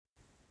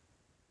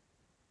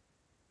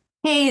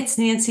Hey, it's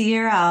Nancy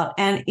Year Out,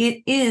 and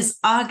it is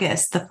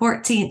August the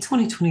 14th,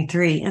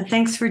 2023. And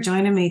thanks for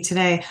joining me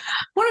today. I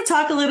want to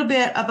talk a little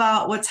bit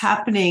about what's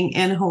happening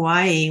in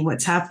Hawaii,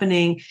 what's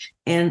happening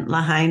in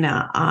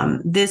Lahaina.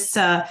 This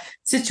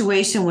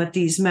situation with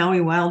these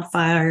Maui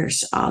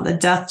wildfires, the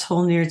death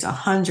toll nears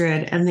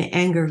 100 and the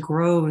anger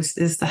grows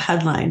is the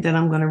headline that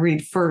I'm going to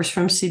read first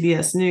from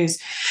CBS News.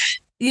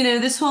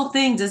 This whole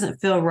thing doesn't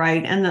feel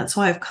right. And that's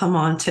why I've come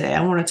on today.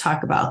 I want to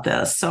talk about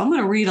this. So I'm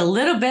going to read a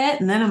little bit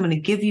and then I'm going to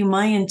give you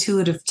my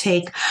intuitive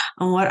take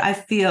on what I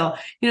feel.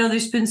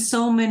 There's been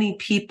so many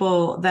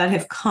people that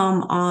have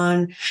come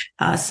on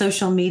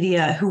social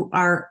media who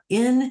are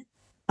in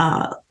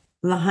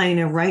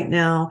Lahaina right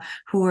now,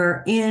 who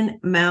are in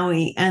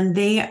Maui, and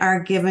they are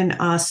giving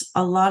us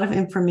a lot of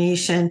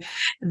information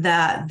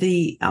that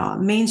the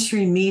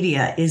mainstream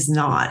media is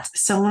not.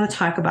 So I want to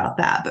talk about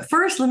that. But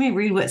first, let me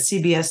read what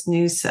CBS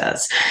News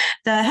says.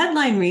 The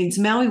headline reads,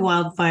 Maui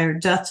wildfire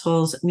death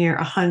tolls near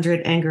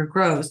 100, anger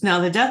grows. Now,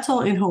 the death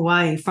toll in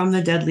Hawaii from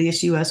the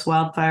deadliest U.S.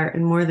 wildfire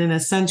in more than a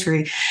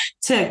century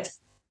ticked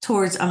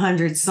towards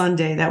 100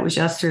 Sunday, that was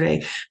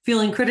yesterday,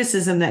 feeling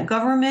criticism that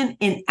government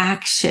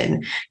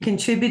inaction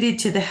contributed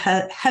to the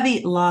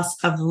heavy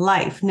loss of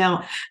life.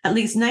 Now, at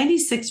least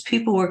 96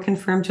 people were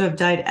confirmed to have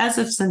died as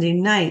of Sunday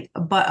night,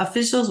 but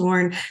officials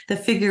warned the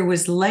figure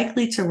was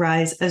likely to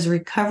rise as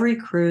recovery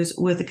crews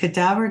with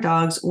cadaver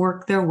dogs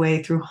worked their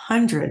way through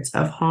hundreds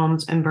of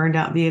homes and burned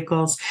out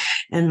vehicles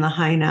in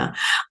Lahaina.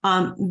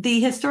 The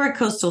historic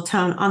coastal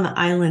town on the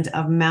island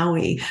of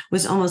Maui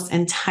was almost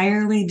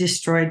entirely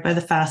destroyed by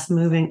the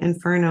fast-moving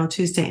inferno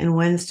Tuesday and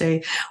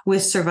Wednesday,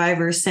 with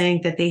survivors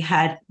saying that they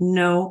had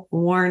no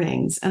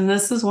warnings. And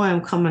this is why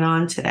I'm coming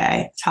on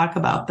today to talk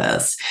about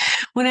this.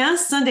 When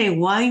asked Sunday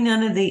why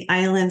none of the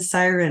island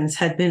sirens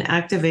had been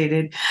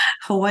activated,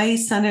 Hawaii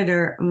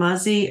Senator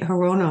Mazi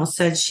Hirono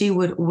said she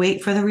would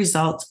wait for the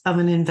results of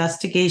an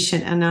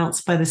investigation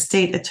announced by the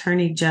state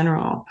attorney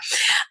general.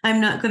 I'm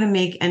not going to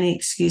make any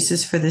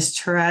excuses for this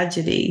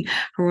tragedy,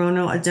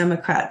 Hirono, a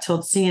Democrat,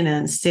 told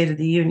CNN State of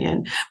the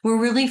Union.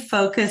 We're really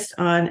focused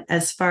on,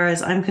 as far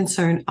as I'm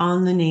concerned,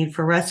 on the need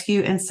for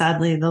rescue and,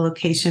 sadly, the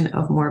location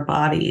of more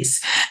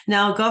bodies.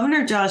 Now,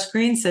 Governor Josh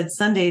Green said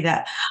Sunday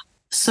that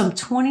some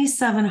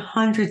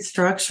 2,700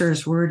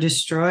 structures were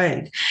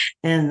destroyed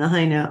in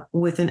Lahaina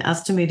with an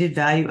estimated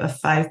value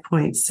of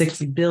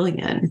 $5.6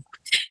 billion.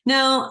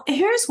 Now,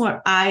 here's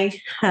what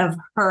I have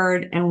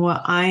heard and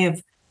what I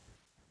have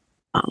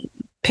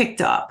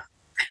picked up.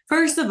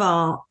 First of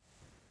all,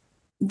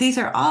 these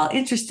are all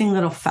interesting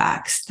little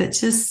facts that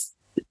just,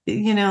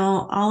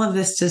 all of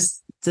this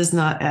just does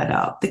not add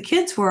up. The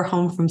kids were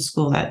home from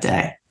school that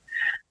day.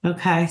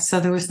 Okay, so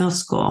there was no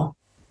school.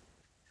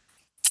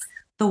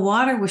 The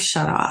water was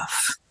shut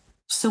off.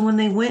 So when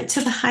they went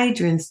to the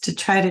hydrants to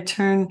try to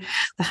turn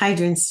the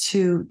hydrants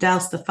to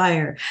douse the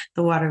fire,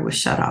 the water was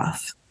shut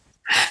off.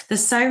 The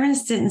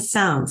sirens didn't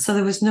sound, so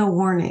there was no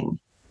warning.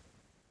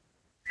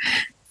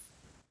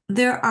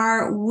 There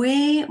are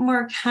way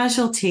more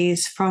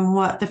casualties from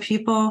what the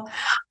people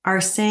are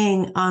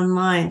saying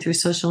online through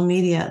social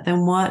media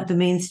than what the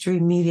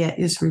mainstream media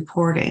is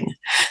reporting.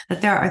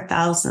 That there are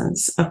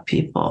thousands of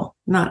people,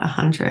 not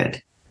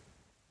 100.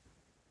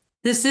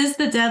 This is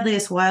the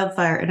deadliest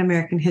wildfire in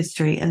American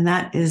history, and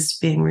that is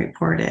being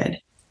reported.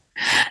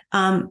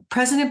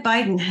 President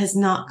Biden has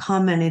not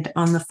commented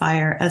on the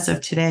fire as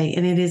of today,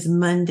 and it is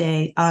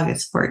Monday,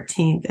 August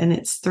 14th, and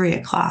it's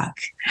 3:00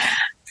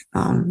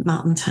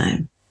 Mountain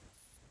Time.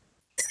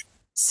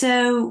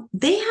 So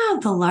they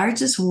have the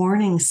largest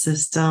warning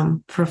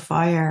system for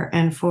fire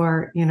and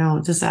for,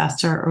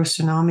 disaster or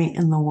tsunami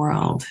in the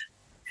world.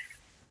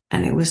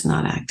 And it was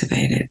not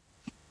activated.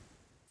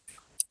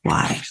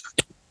 Why?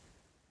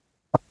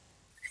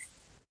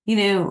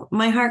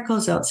 My heart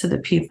goes out to the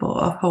people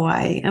of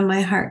Hawaii, and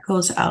my heart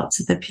goes out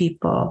to the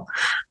people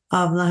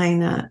of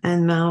Lahaina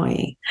and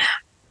Maui.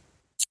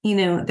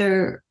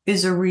 There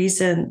is a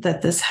reason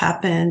that this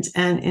happened.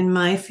 And in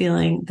my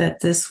feeling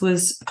that this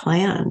was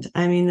planned.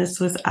 I mean, this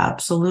was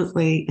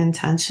absolutely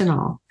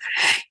intentional.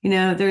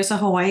 There's a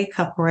Hawaii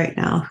couple right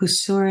now who's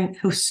suing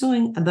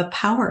the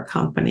power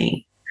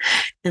company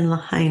in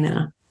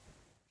Lahaina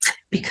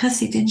because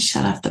he didn't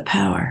shut off the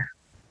power.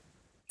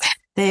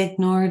 They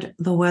ignored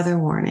the weather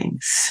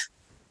warnings.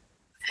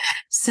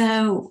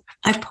 So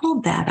I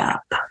pulled that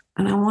up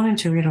and I wanted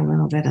to read a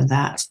little bit of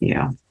that to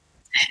you.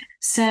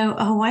 So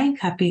a Hawaiian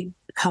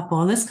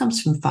couple, and this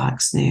comes from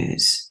Fox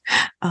News,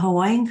 a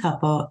Hawaiian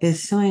couple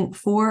is suing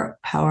 4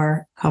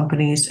 power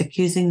companies,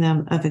 accusing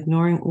them of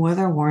ignoring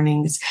weather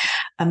warnings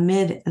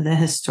amid the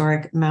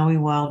historic Maui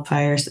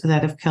wildfires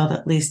that have killed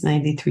at least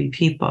 93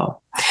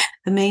 people.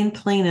 The main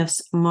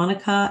plaintiffs,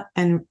 Monica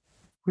and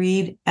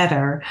Reed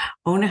Eder,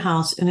 own a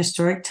house in a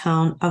historic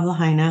town of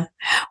Lahaina,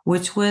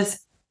 which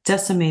was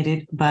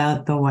decimated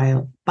by the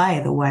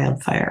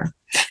wildfire.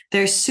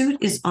 Their suit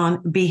is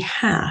on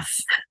behalf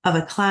of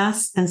a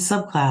class and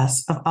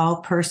subclass of all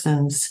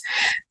persons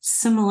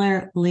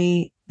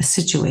similarly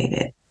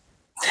situated.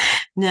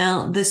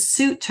 Now, the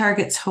suit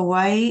targets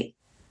Hawaii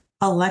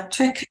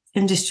Electric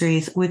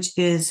Industries, which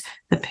is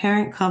the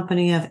parent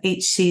company of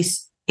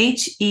HECO,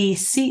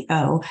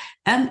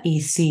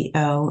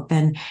 MECO,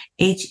 and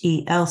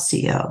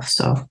HELCO.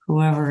 So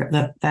whoever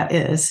that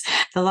is.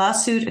 The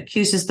lawsuit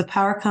accuses the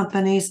power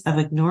companies of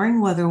ignoring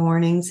weather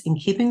warnings and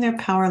keeping their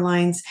power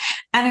lines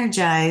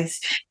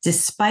energized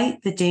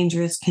despite the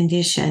dangerous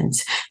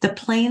conditions. The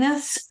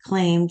plaintiffs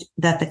claimed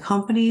that the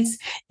companies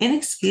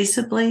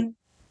inexcusably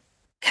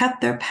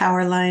kept their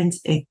power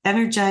lines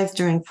energized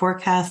during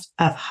forecasts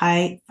of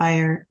high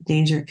fire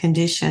danger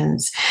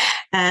conditions.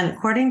 And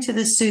according to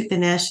the suit, the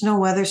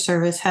National Weather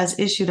Service has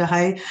issued a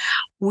high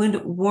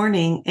wind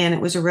warning, and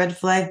it was a red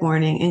flag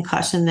warning, and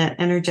cautioned that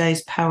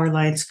energized power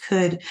lines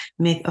could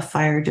make a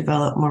fire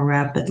develop more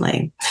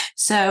rapidly.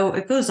 So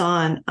it goes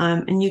on,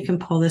 and you can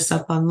pull this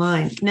up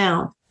online.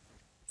 Now,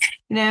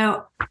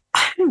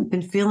 I've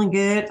been feeling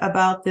good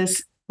about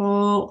this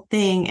whole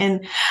thing.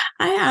 And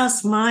I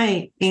asked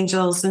my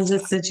angels and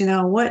just said,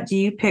 what do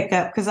you pick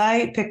up? Because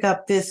I pick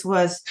up this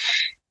was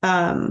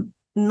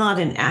not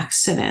an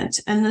accident.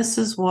 And this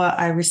is what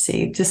I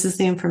received. This is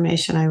the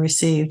information I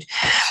received.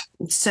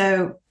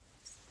 So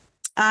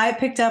I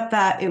picked up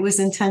that it was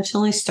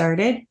intentionally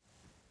started,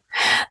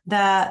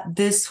 that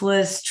this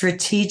was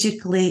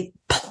strategically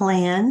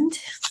planned,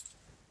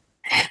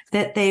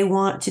 that they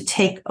want to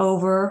take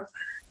over,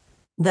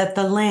 that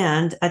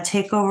a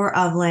takeover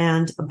of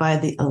land by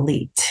the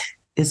elite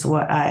is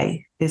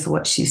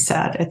what she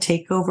said, a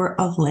takeover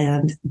of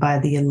land by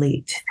the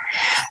elite.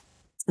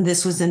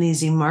 This was an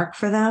easy mark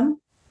for them.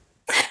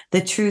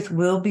 The truth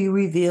will be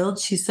revealed,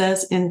 she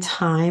says, in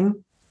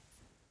time.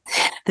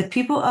 The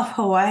people of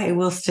Hawaii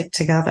will stick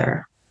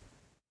together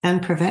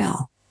and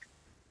prevail.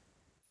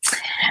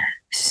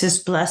 She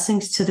says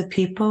blessings to the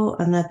people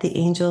and that the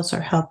angels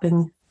are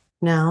helping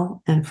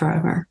now and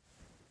forever.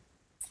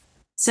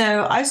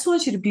 So I just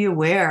want you to be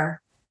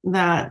aware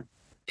that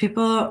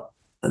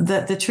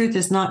that the truth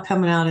is not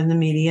coming out in the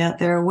media.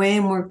 There are way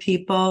more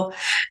people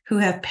who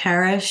have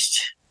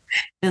perished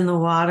in the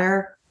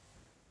water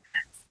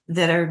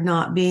that are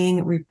not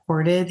being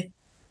reported.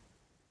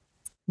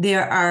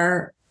 There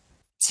are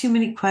too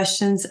many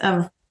questions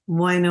of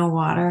why no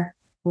water,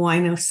 why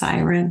no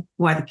siren,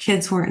 why the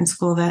kids weren't in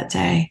school that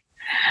day.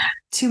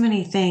 Too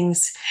many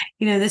things.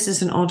 This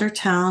is an older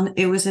town.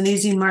 It was an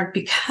easy mark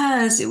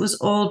because it was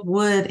old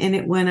wood and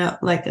it went up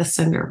like a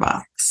cinder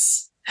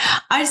box.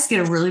 I just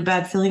get a really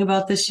bad feeling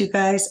about this, you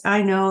guys.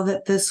 I know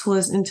that this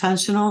was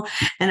intentional.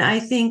 And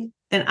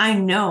I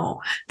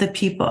know the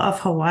people of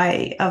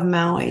Hawaii, of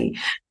Maui,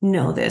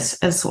 know this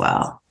as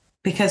well,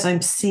 because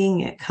I'm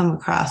seeing it come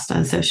across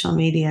on social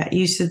media.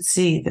 You should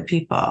see the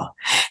people.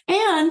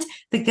 And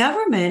the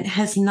government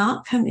has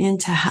not come in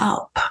to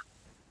help.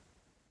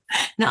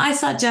 Now, I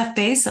saw Jeff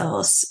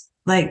Bezos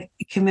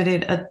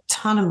committed a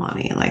ton of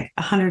money, like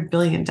 $100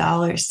 billion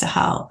to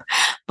help.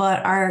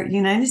 But our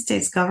United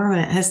States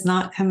government has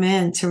not come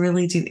in to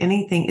really do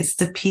anything. It's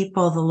the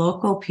people, the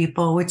local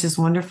people, which is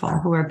wonderful,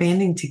 who are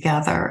banding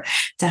together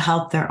to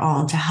help their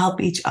own, to help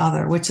each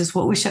other, which is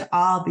what we should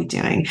all be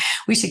doing.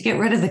 We should get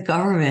rid of the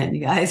government,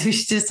 you guys. We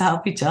should just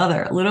help each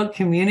other. Little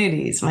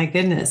communities, my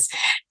goodness,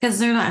 because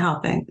they're not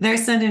helping. They're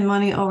sending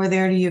money over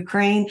there to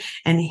Ukraine.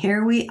 And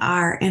here we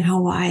are in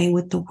Hawaii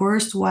with the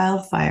worst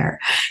wildfire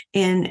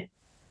in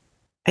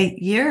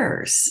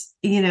years.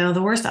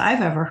 The worst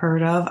I've ever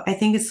heard of. I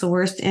think it's the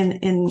worst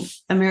in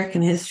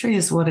American history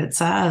is what it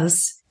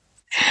says.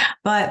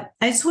 But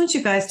I just want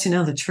you guys to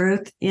know the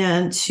truth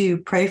and to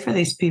pray for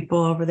these people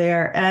over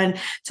there and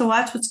to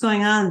watch what's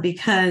going on,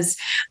 because,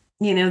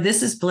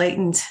 this is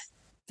blatant.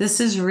 This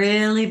is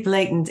really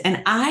blatant.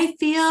 And I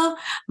feel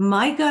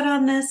my gut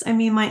on this. I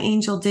mean, my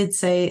angel did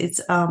say it's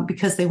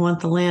because they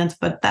want the land,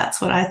 but that's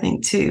what I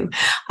think too.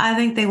 I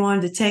think they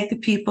wanted to take the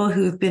people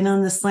who have been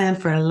on this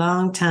land for a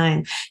long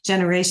time,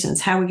 generations.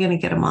 How are we going to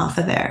get them off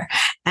of there?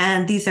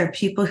 And these are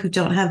people who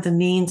don't have the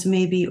means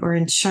maybe or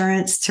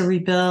insurance to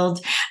rebuild.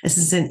 This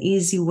is an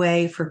easy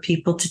way for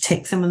people to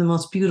take some of the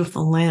most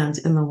beautiful land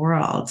in the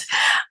world.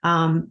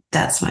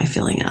 That's my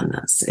feeling on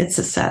this. It's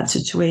a sad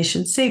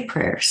situation. Say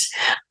prayers.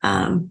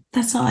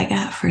 That's all I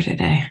got for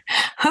today.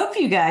 Hope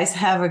you guys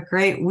have a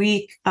great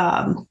week.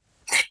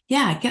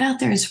 Get out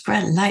there and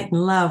spread light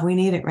and love. We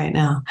need it right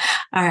now.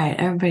 All right,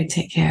 everybody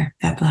take care.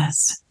 God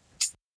bless.